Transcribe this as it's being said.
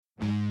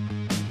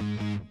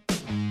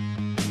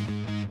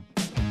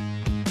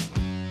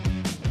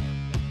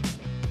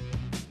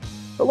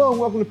Hello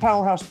and welcome to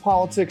Powerhouse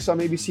Politics. I'm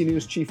ABC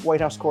News Chief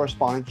White House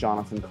Correspondent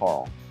Jonathan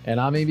Karl.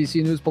 And I'm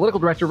ABC News Political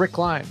Director Rick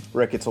Klein.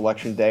 Rick, it's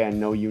Election Day. I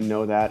know you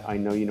know that. I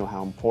know you know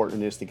how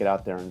important it is to get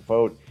out there and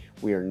vote.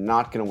 We are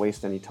not going to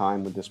waste any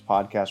time with this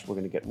podcast. We're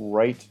going to get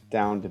right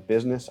down to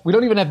business. We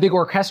don't even have big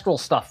orchestral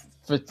stuff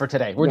for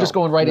today. We're just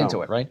going right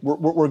into it, right?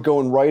 We're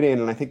going right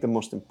in, and I think the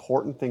most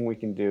important thing we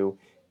can do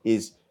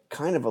is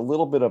kind of a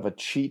little bit of a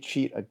cheat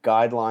sheet, a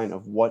guideline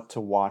of what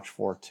to watch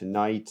for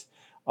tonight.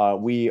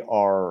 We're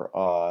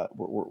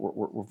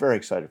very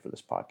excited for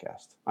this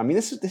podcast. I mean,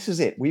 this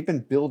is it. We've been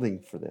building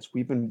for this.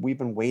 We've been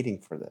waiting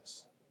for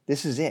this.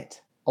 This is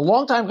it. A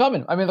long time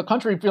coming. I mean, the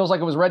country feels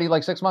like it was ready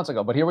like 6 months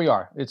ago, but here we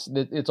are.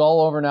 It's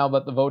all over now,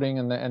 but the voting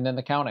and then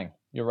the counting.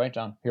 You're right,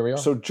 John. Here we are.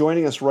 So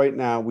joining us right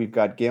now, we've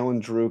got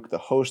Galen Druke, the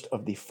host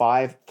of the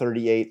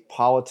 538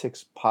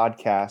 Politics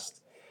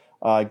podcast.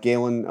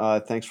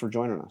 Galen, thanks for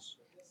joining us.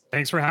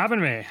 Thanks for having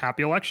me.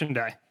 Happy Election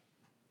Day.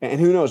 And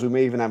who knows, we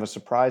may even have a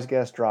surprise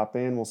guest drop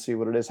in. We'll see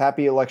what it is.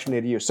 Happy Election Day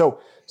to you. So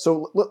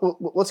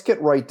let's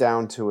get right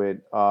down to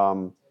it.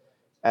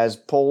 As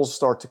polls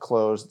start to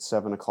close at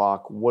 7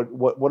 o'clock, what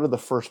are the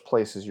first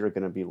places you're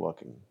going to be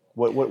looking?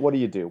 What do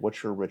you do?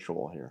 What's your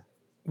ritual here?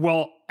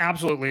 Well,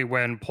 absolutely.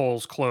 When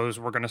polls close,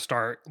 we're going to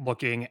start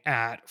looking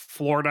at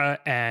Florida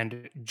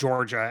and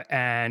Georgia.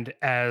 And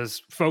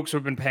as folks who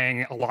have been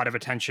paying a lot of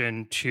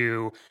attention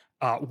to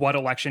what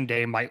Election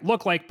Day might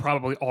look like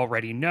probably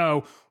already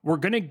know, we're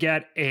going to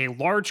get a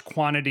large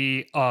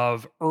quantity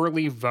of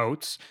early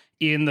votes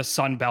in the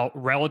Sun Belt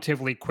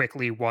relatively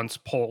quickly once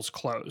polls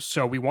close.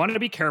 So we wanted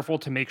to be careful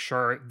to make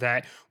sure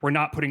that we're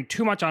not putting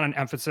too much of an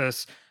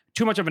emphasis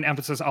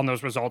on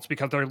those results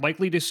because they're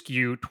likely to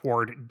skew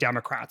toward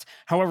Democrats.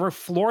 However,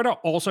 Florida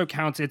also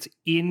counts its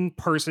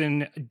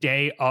in-person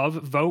day of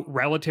vote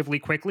relatively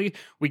quickly.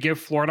 We give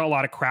Florida a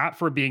lot of crap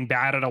for being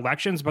bad at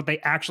elections, but they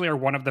actually are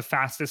one of the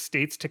fastest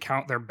states to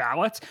count their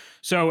ballots.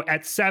 So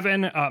at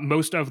 7,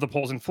 most of the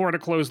polls in Florida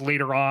close.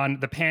 Later on,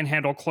 the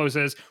Panhandle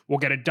closes. We'll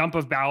get a dump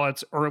of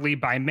ballots early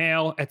by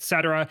mail,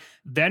 etc.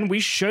 Then we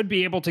should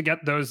be able to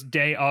get those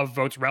day of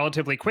votes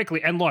relatively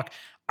quickly. And look,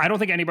 I don't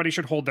think anybody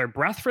should hold their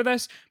breath for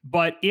this,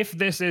 but if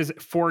this is,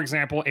 for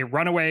example, a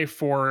runaway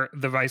for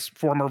the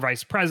former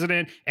vice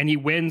president and he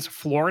wins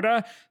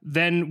Florida,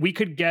 then we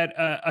could get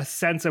a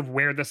sense of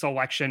where this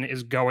election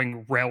is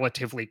going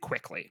relatively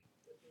quickly.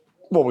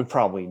 Well, we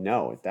probably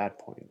know at that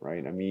point,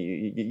 right? I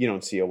mean, you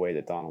don't see a way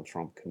that Donald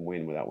Trump can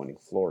win without winning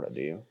Florida, do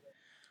you?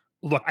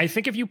 Look, I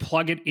think if you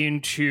plug it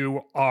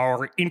into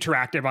our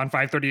interactive on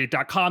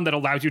 538.com that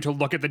allows you to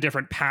look at the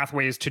different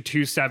pathways to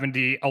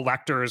 270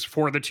 electors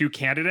for the two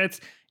candidates,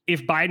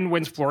 if Biden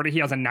wins Florida, he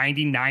has a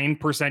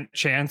 99%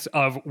 chance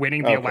of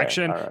winning the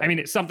election. Right. I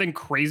mean, something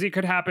crazy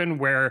could happen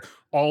where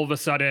all of a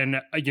sudden,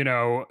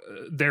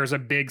 there's a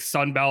big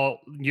Sunbelt,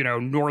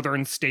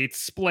 northern states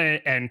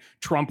split and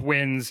Trump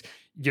wins,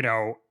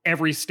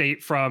 every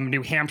state from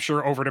New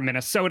Hampshire over to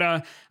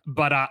Minnesota.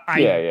 But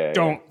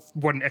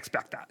wouldn't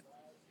expect that.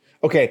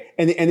 Okay,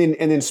 and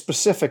then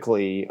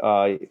specifically,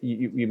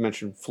 you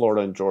mentioned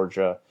Florida and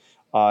Georgia.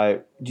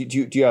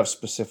 Do you have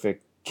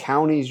specific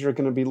counties you're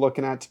going to be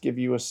looking at to give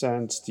you a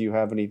sense? Do you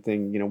have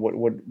anything?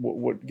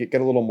 What get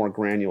a little more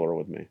granular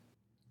with me?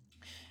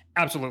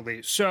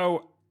 Absolutely.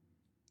 So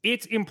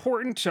it's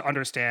important to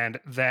understand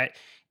that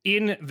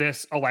in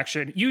this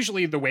election,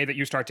 usually the way that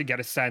you start to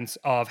get a sense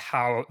of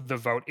how the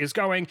vote is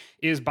going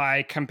is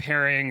by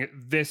comparing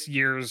this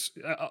year's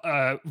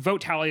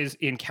vote tallies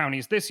in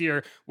counties this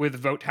year with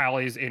vote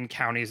tallies in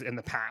counties in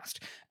the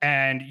past.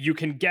 And you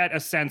can get a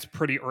sense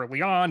pretty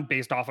early on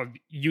based off of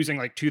using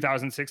like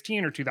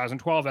 2016 or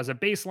 2012 as a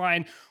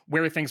baseline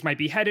where things might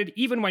be headed,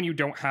 even when you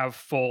don't have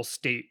full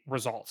state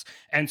results.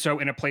 And so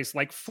in a place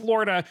like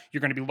Florida,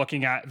 you're going to be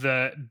looking at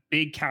the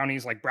big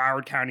counties like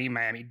Broward County,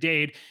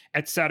 Miami-Dade,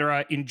 et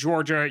cetera. In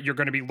Georgia, you're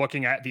going to be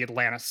looking at the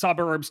Atlanta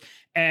suburbs.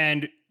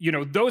 And,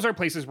 those are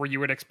places where you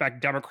would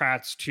expect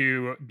Democrats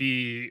to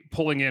be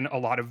pulling in a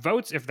lot of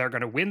votes if they're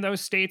going to win those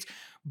states.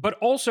 But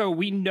also,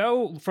 we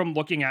know from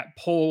looking at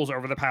polls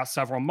over the past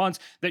several months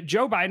that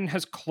Joe Biden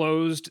has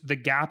closed the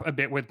gap a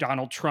bit with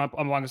Donald Trump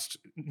amongst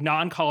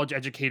non-college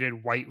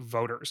educated white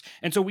voters.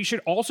 And so we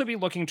should also be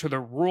looking to the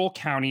rural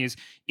counties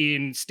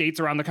in states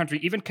around the country.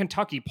 Even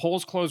Kentucky,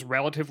 polls close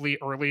relatively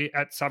early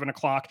at 7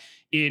 o'clock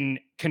in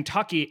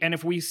Kentucky. And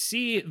if we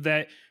see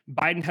that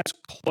Biden has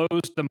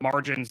closed the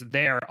margins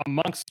there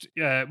amongst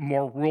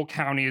more rural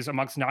counties,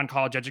 amongst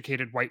non-college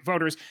educated white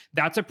voters,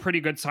 that's a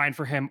pretty good sign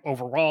for him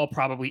overall,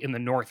 probably in the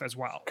North as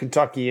well.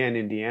 Kentucky and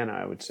Indiana,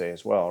 I would say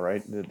as well,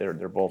 right? They're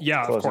both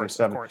closing at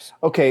 7. Of course.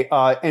 Okay,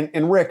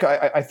 and Rick,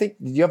 I think,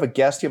 do you have a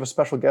guest? Do you have a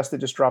special guest that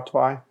just dropped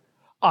by?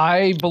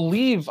 I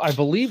believe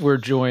we're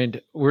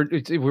joined.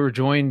 We're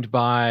joined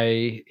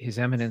by His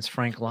Eminence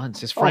Frank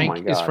Luntz. Is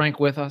Frank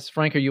with us?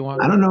 Frank, are you on?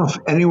 I don't know if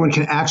anyone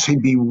can actually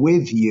be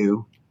with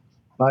you,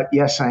 but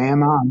yes, I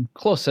am on.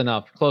 Close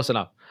enough.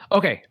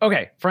 Okay.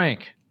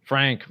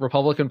 Frank,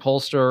 Republican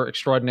pollster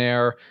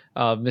extraordinaire,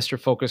 Mr.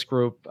 Focus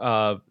Group,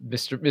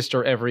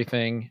 Mr.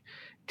 Everything.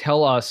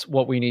 tell us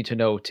what we need to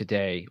know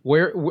today.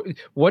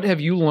 What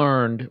have you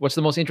learned? What's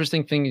the most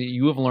interesting thing that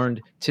you have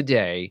learned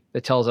today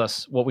that tells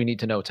us what we need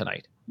to know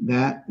tonight?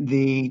 That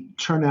the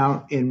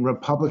turnout in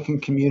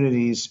Republican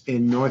communities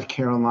in North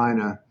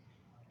Carolina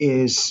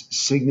is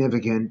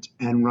significant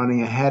and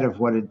running ahead of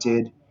what it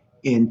did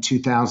in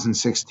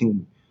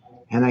 2016.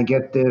 And I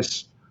get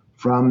this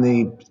from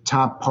the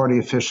top party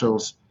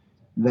officials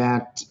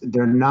that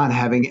they're not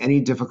having any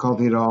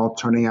difficulty at all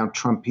turning out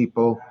Trump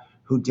people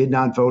who did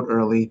not vote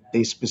early.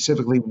 They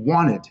specifically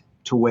wanted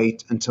to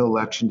wait until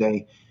Election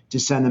Day to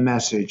send a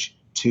message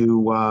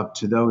to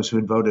those who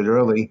had voted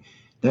early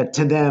that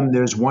to them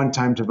there's one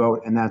time to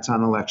vote, and that's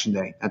on Election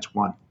Day. That's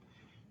one.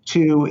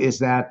 Two is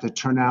that the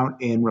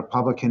turnout in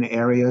Republican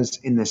areas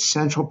in the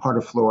central part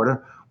of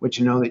Florida,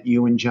 which I know that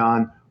you and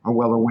John are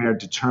well aware,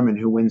 determine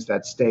who wins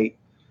that state.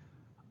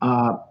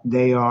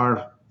 They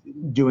are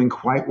doing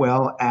quite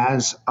well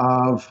as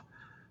of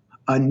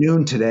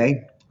noon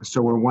today,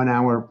 so we're 1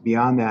 hour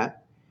beyond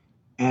that,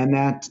 and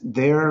that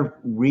they're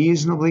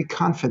reasonably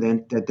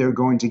confident that they're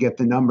going to get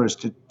the numbers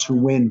to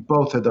win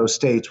both of those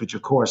states, which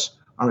of course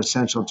are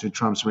essential to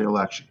Trump's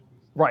reelection.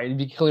 Right. To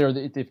be clear,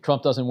 that if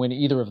Trump doesn't win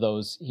either of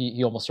those,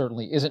 he almost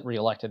certainly isn't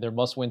reelected. They're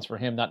must-wins for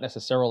him, not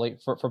necessarily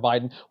for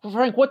Biden. Well,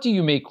 Frank, what do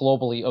you make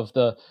globally of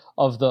the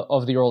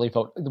early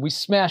vote? We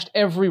smashed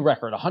every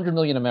record, 100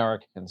 million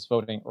Americans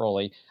voting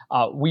early.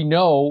 We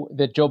know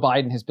that Joe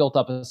Biden has built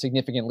up a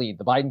significant lead.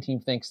 The Biden team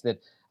thinks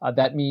that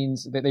that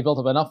means that they built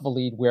up enough of a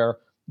lead where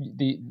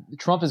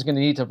Trump is going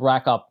to need to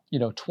rack up,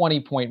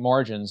 20-point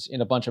margins in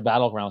a bunch of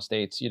battleground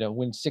states,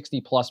 win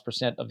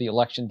 60+% of the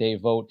election day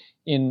vote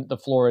in the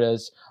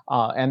Floridas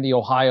and the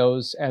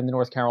Ohio's and the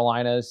North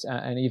Carolinas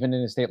and even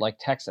in a state like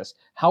Texas.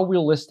 How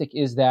realistic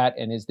is that?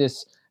 And is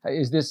this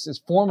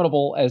as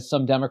formidable as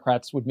some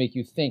Democrats would make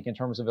you think in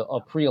terms of a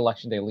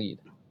pre-election day lead?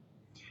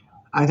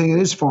 I think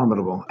it is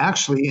formidable.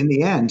 Actually, in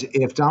the end,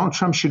 if Donald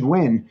Trump should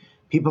win,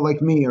 people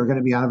like me are going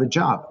to be out of a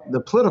job. The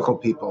political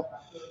people.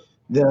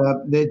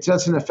 It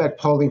doesn't affect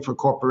polling for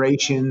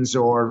corporations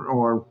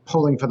or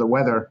polling for the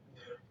weather,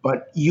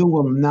 but you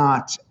will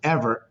not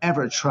ever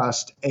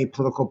trust a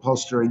political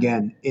pollster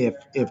again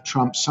if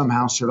Trump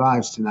somehow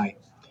survives tonight.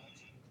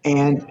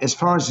 And as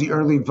far as the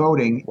early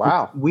voting,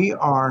 wow,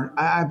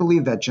 I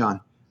believe that, John.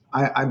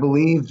 I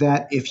believe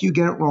that if you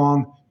get it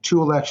wrong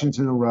 2 elections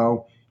in a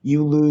row,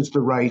 you lose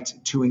the right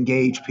to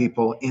engage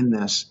people in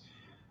this.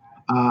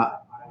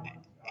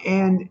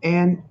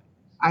 And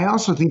I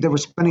also think that we're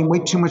spending way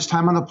too much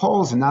time on the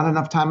polls and not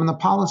enough time on the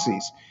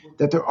policies,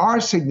 that there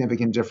are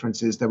significant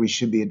differences that we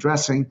should be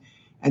addressing,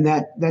 and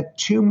that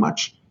too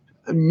much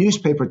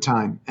newspaper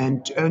time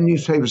and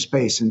newspaper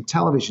space and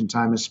television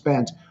time is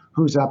spent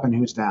who's up and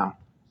who's down.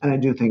 And I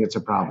do think it's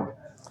a problem.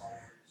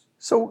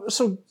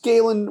 So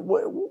Galen,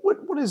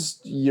 what is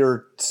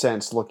your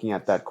sense looking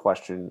at that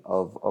question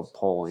of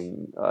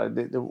polling?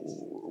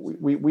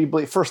 We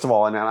believe, first of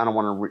all, and I don't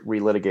want to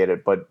relitigate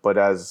it, but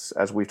as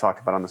we've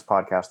talked about on this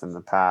podcast in the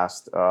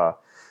past,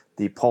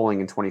 the polling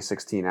in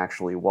 2016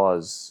 actually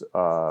was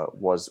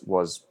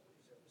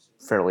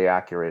fairly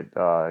accurate.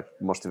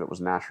 Most of it was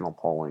national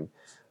polling.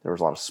 There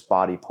was a lot of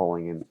spotty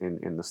polling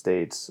in the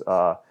states.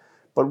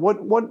 But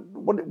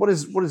what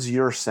is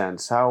your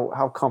sense?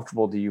 How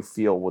comfortable do you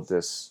feel with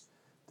this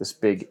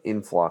big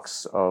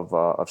influx of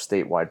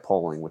statewide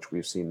polling, which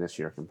we've seen this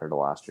year compared to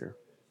last year?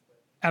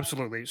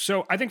 Absolutely.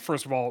 So I think,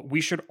 first of all, we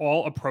should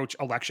all approach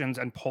elections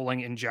and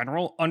polling in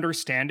general,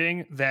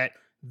 understanding that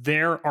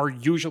there are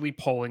usually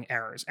polling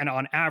errors. And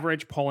on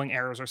average, polling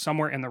errors are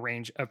somewhere in the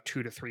range of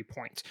 2 to 3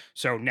 points.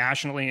 So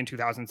nationally in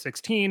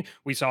 2016,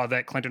 we saw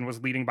that Clinton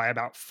was leading by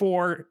about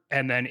 4,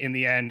 and then in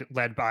the end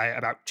led by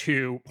about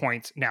 2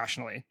 points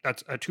nationally.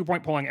 That's a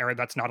 2-point polling error.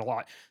 That's not a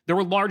lot. There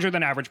were larger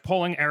than average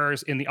polling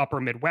errors in the upper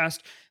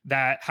Midwest.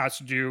 That has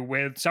to do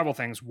with several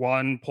things.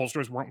 One,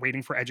 pollsters weren't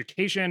waiting for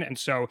education, and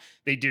so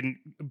they didn't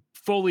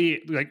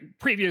fully,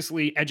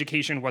 previously,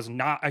 education was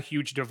not a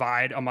huge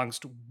divide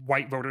amongst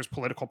white voters'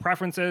 political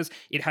preferences.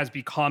 It has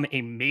become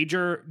a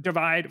major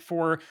divide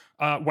for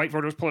white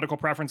voters' political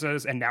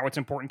preferences, and now it's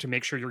important to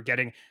make sure you're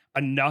getting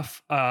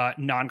enough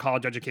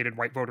non-college educated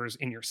white voters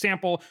in your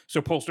sample.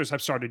 So pollsters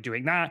have started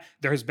doing that.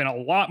 There has been a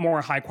lot more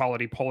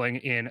high-quality polling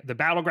in the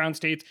battleground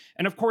states.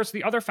 And of course,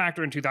 the other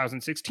factor in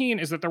 2016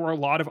 is that there were a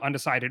lot of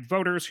undecided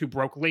voters who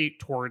broke late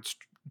towards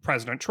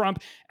President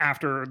Trump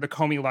after the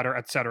Comey letter,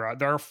 et cetera.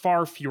 There are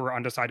far fewer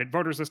undecided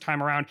voters this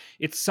time around.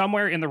 It's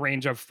somewhere in the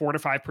range of 4 to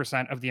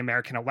 5% of the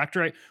American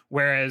electorate,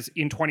 whereas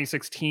in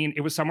 2016,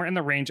 it was somewhere in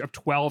the range of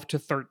 12 to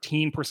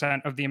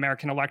 13% of the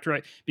American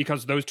electorate,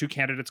 because those two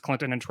candidates,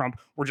 Clinton and Trump,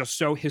 were just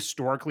so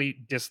historically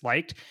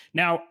disliked.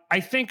 Now, I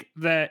think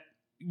that,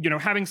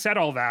 having said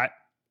all that,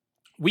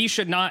 we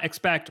should not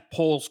expect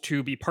polls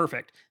to be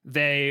perfect.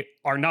 They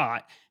are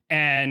not.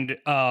 And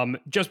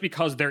just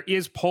because there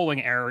is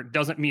polling error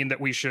doesn't mean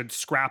that we should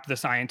scrap the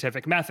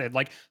scientific method.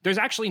 Like, there's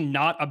actually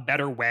not a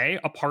better way,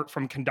 apart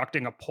from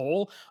conducting a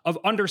poll, of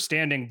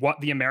understanding what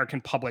the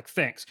American public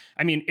thinks.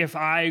 I mean, if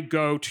I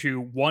go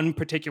to one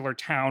particular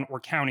town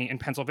or county in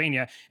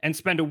Pennsylvania and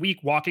spend a week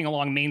walking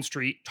along Main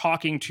Street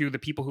talking to the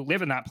people who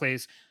live in that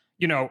place,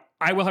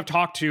 I will have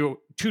talked to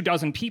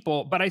 24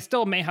 people, but I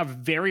still may have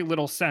very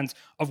little sense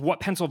of what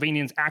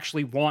Pennsylvanians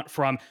actually want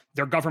from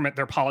their government,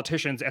 their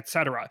politicians, et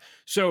cetera.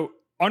 So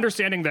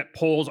understanding that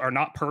polls are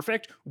not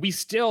perfect, we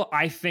still,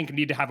 I think,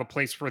 need to have a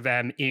place for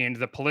them in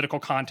the political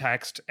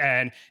context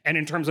and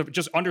in terms of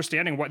just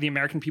understanding what the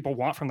American people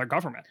want from their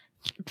government.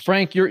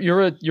 Frank, you're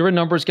a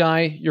numbers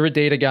guy, you're a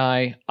data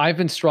guy. I've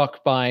been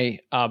struck by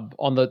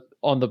on the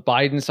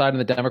Biden side and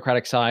the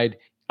Democratic side,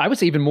 I would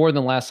say even more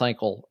than last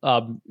cycle,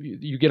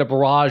 you get a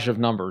barrage of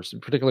numbers,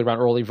 particularly around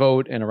early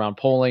vote and around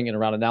polling and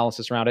around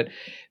analysis around it.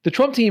 The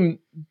Trump team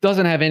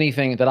doesn't have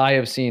anything that I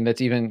have seen that's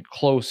even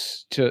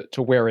close to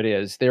where it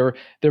is. They're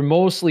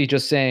mostly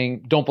just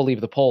saying, don't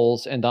believe the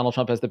polls, and Donald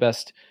Trump has the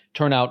best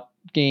turnout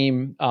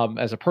game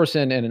as a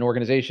person and an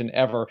organization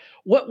ever.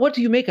 What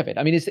do you make of it?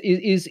 I mean,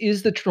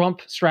 is the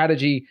Trump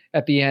strategy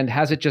at the end,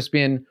 has it just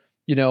been,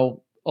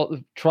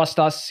 trust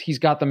us, he's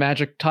got the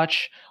magic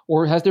touch?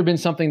 Or has there been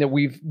something that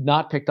we've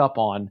not picked up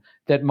on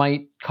that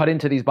might cut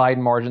into these Biden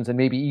margins and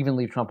maybe even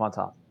leave Trump on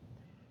top?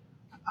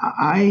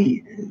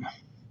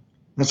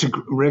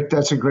 Rick,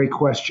 that's a great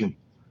question.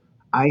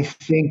 I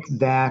think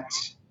that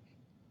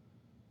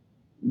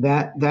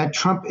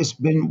Trump has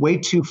been way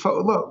too,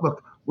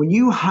 look, when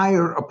you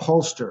hire a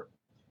pollster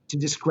to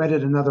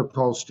discredit another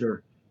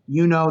pollster,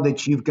 you know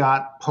that you've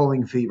got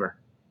polling fever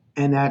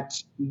and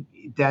that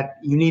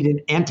you need an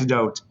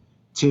antidote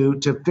to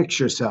fix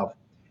yourself.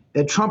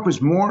 That Trump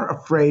was more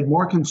afraid,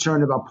 more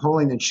concerned about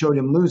polling that showed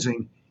him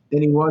losing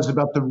than he was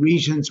about the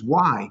reasons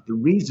why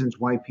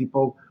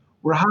people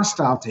were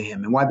hostile to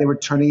him and why they were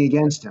turning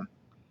against him.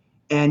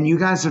 And you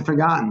guys have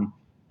forgotten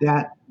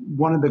that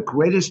one of the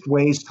greatest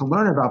ways to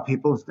learn about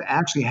people is to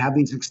actually have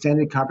these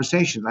extended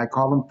conversations. I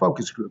call them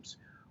focus groups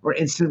or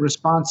instant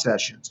response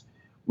sessions,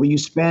 where you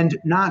spend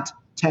not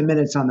 10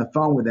 minutes on the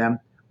phone with them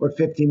or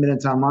 15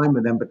 minutes online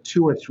with them, but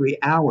 2 or 3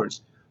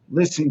 hours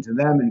listening to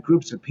them and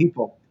groups of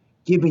people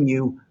giving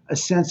you a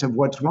sense of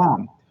what's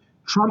wrong.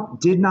 Trump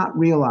did not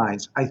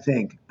realize, I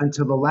think,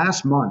 until the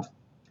last month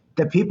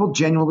that people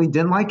genuinely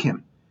didn't like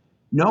him.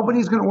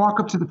 Nobody's going to walk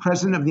up to the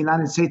president of the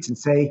United States and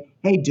say,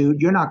 hey,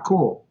 dude, you're not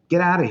cool. Get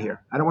out of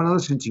here. I don't want to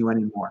listen to you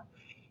anymore.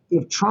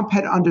 If Trump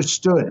had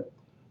understood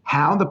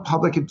how the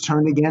public had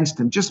turned against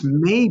him, just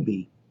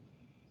maybe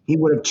he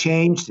would have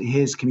changed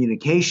his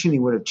communication. He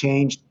would have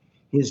changed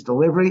his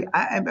delivery.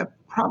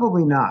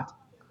 Probably not.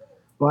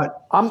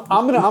 But I'm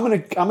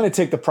gonna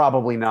take the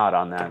probably not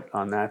on that.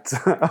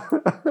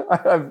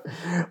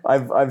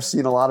 I've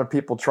seen a lot of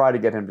people try to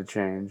get him to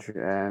change,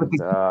 and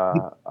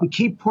the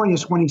key point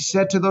is when he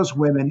said to those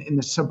women in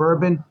the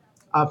suburban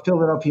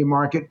Philadelphia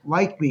market,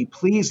 "Like me,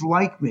 please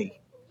like me."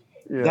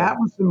 Yeah. That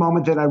was the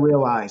moment that I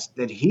realized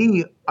that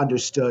he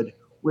understood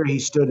where he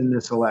stood in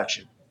this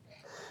election.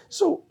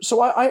 So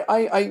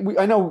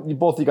I know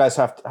both of you guys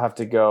have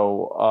to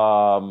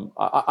go.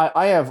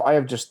 I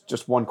have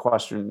just one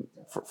question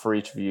for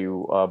each of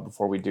you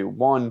before we do.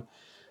 One,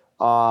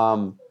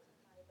 to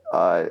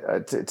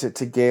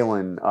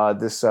Galen,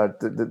 these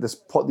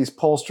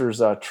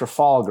pollsters,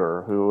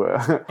 Trafalgar, who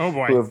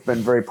who have been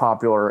very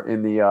popular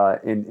in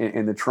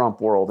the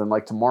Trump world and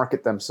like to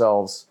market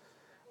themselves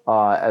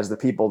as the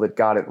people that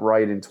got it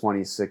right in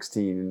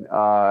 2016,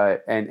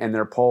 and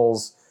their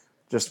polls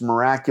just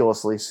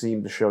miraculously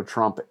seem to show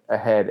Trump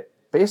ahead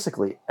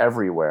basically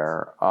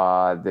everywhere,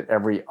 that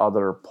every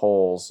other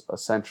polls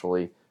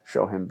essentially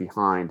show him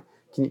behind.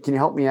 Can you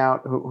help me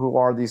out? Who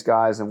are these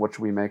guys and what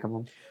should we make of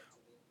them?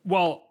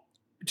 Well,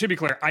 to be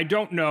clear, I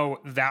don't know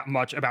that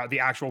much about the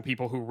actual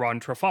people who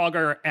run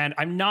Trafalgar, and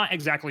I'm not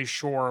exactly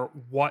sure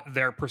what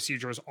their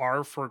procedures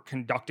are for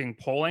conducting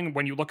polling.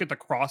 When you look at the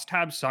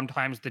crosstabs,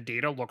 sometimes the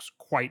data looks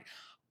quite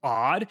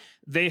odd.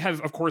 They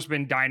have, of course,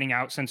 been dining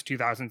out since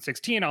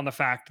 2016 on the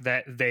fact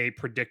that they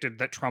predicted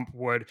that Trump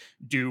would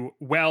do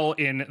well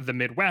in the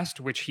Midwest,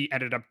 which he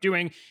ended up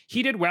doing.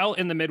 He did well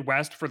in the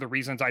Midwest for the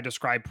reasons I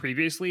described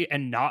previously,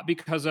 and not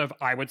because of,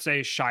 I would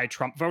say, shy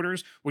Trump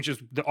voters, which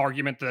is the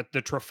argument that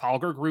the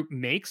Trafalgar group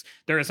makes.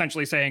 They're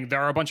essentially saying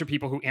there are a bunch of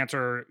people who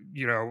answer,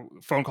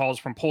 phone calls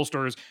from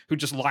pollsters who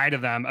just lie to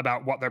them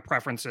about what their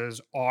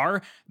preferences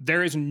are.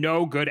 There is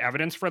no good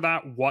evidence for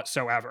that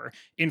whatsoever.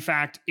 In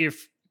fact,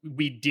 if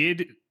we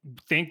did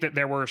think that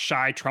there were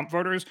shy Trump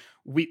voters,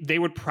 they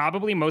would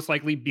probably most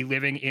likely be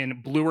living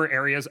in bluer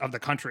areas of the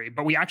country.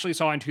 But we actually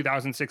saw in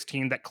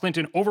 2016 that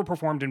Clinton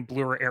overperformed in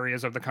bluer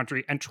areas of the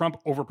country and Trump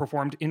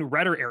overperformed in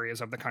redder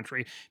areas of the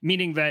country,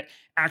 meaning that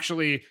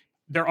actually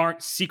there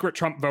aren't secret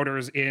Trump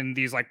voters in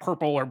these like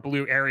purple or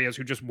blue areas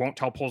who just won't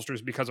tell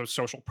pollsters because of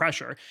social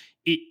pressure.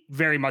 It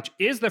very much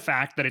is the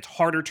fact that it's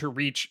harder to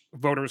reach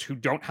voters who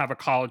don't have a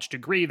college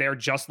degree. They're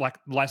just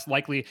less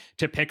likely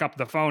to pick up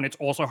the phone. It's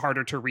also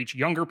harder to reach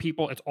younger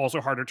people. It's also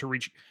harder to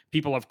reach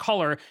people of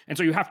color. And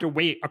so you have to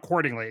weight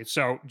accordingly.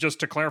 So just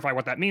to clarify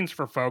what that means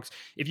for folks,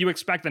 if you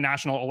expect the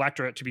national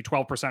electorate to be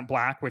 12%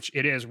 black, which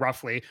it is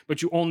roughly,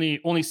 but you only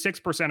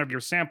 6% of your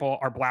sample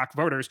are black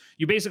voters,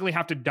 you basically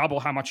have to double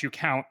how much you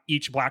count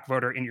each black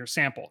voter in your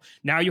sample.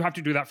 Now you have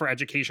to do that for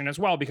education as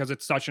well because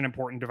it's such an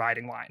important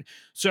dividing line.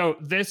 So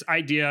this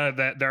idea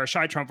that there are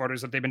shy Trump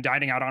voters that they've been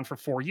dining out on for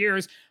 4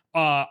 years,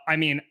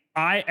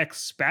 I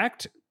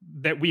expect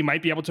that we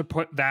might be able to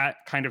put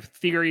that kind of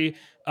theory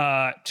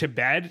to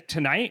bed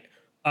tonight.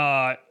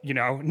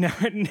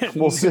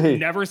 We'll see.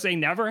 Never say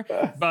never,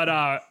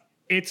 but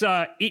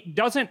it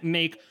doesn't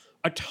make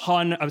a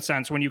ton of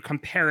sense when you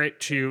compare it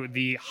to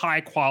the high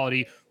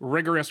quality,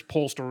 rigorous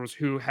pollsters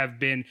who have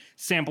been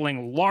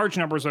sampling large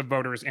numbers of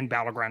voters in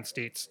battleground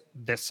states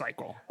this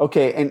cycle.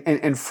 Okay,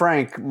 and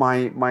Frank,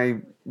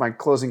 my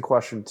closing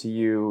question to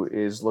you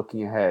is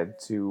looking ahead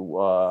to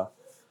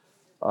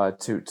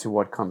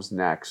what comes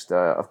next.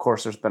 Of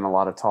course, there's been a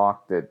lot of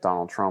talk that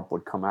Donald Trump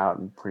would come out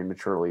and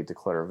prematurely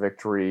declare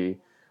victory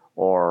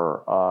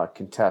or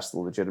contest the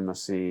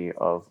legitimacy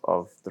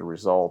of the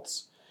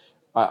results.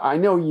 I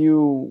know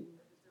you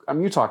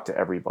talk to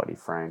everybody,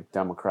 Frank,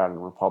 Democrat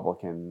and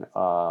Republican.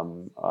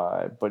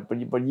 But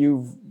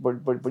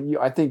you,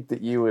 I think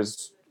that you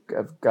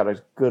have got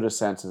as good a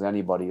sense as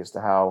anybody as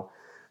to how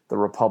the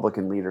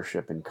Republican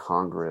leadership in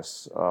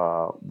Congress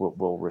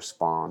will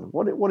respond.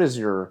 What is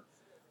your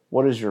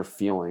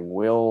feeling?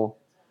 Will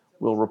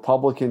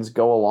Republicans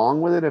go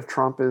along with it if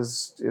Trump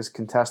is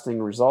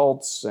contesting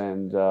results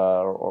and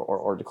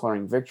or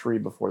declaring victory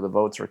before the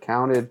votes are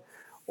counted,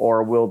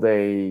 or will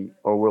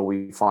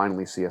we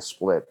finally see a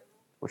split,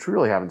 which we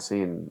really haven't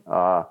seen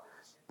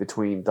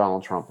between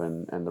Donald Trump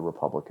and the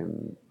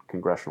Republican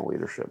congressional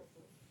leadership?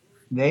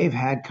 They've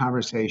had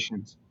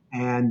conversations,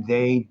 and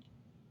they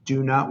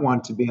do not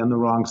want to be on the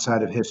wrong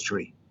side of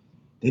history.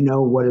 They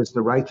know what is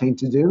the right thing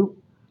to do.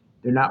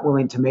 They're not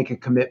willing to make a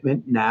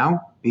commitment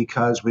now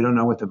because we don't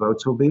know what the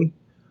votes will be.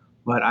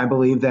 But I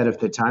believe that if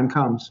the time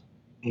comes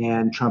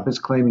and Trump is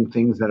claiming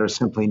things that are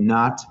simply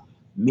not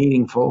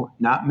meaningful,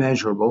 not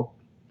measurable,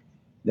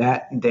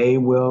 that they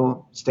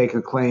will stake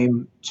a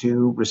claim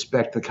to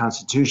respect the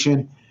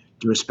Constitution,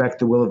 to respect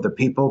the will of the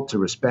people, to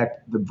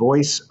respect the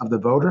voice of the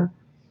voter,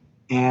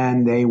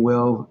 and they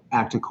will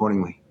act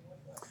accordingly.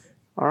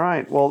 All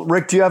right. Well,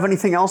 Rick, do you have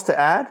anything else to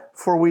add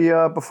before we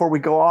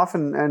go off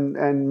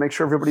and make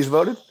sure everybody's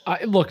voted?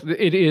 Look,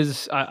 it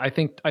is. I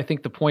think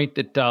the point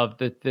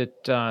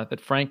that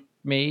Frank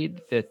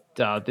made,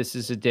 that this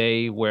is a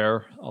day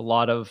where a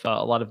lot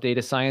of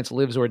data science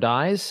lives or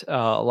dies.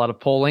 A lot of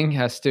polling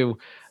has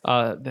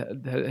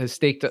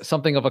staked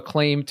something of a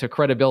claim to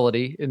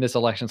credibility in this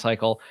election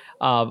cycle.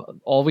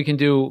 All we can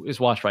do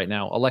is watch right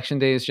now. Election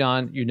days,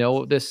 John, you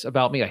know this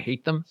about me. I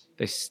hate them.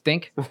 They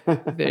stink.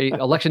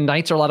 Election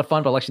nights are a lot of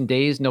fun, but election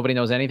days, nobody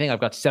knows anything. I've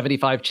got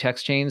 75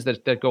 text chains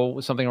that go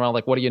something around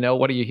like, what do you know?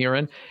 What are you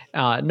hearing?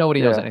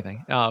 Nobody knows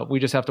anything. We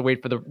just have to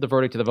wait for the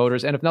verdict to the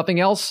voters. And if nothing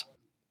else,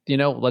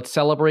 let's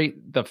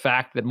celebrate the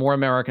fact that more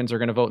Americans are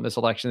going to vote in this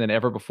election than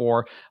ever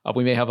before.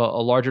 We may have a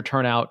larger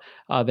turnout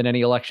than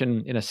any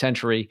election in a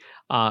century.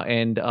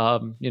 And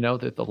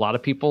that a lot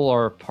of people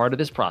are part of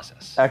this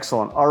process.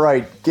 Excellent. All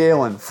right,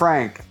 Galen,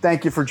 Frank,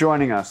 thank you for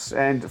joining us.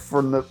 And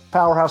from the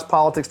Powerhouse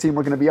Politics team,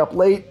 we're going to be up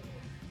late.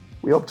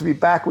 We hope to be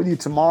back with you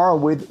tomorrow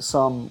with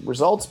some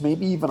results,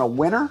 maybe even a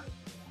winner.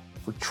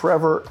 For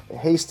Trevor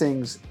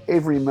Hastings,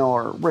 Avery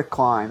Miller, Rick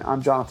Klein,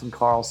 I'm Jonathan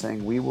Karl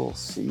saying we will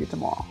see you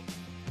tomorrow.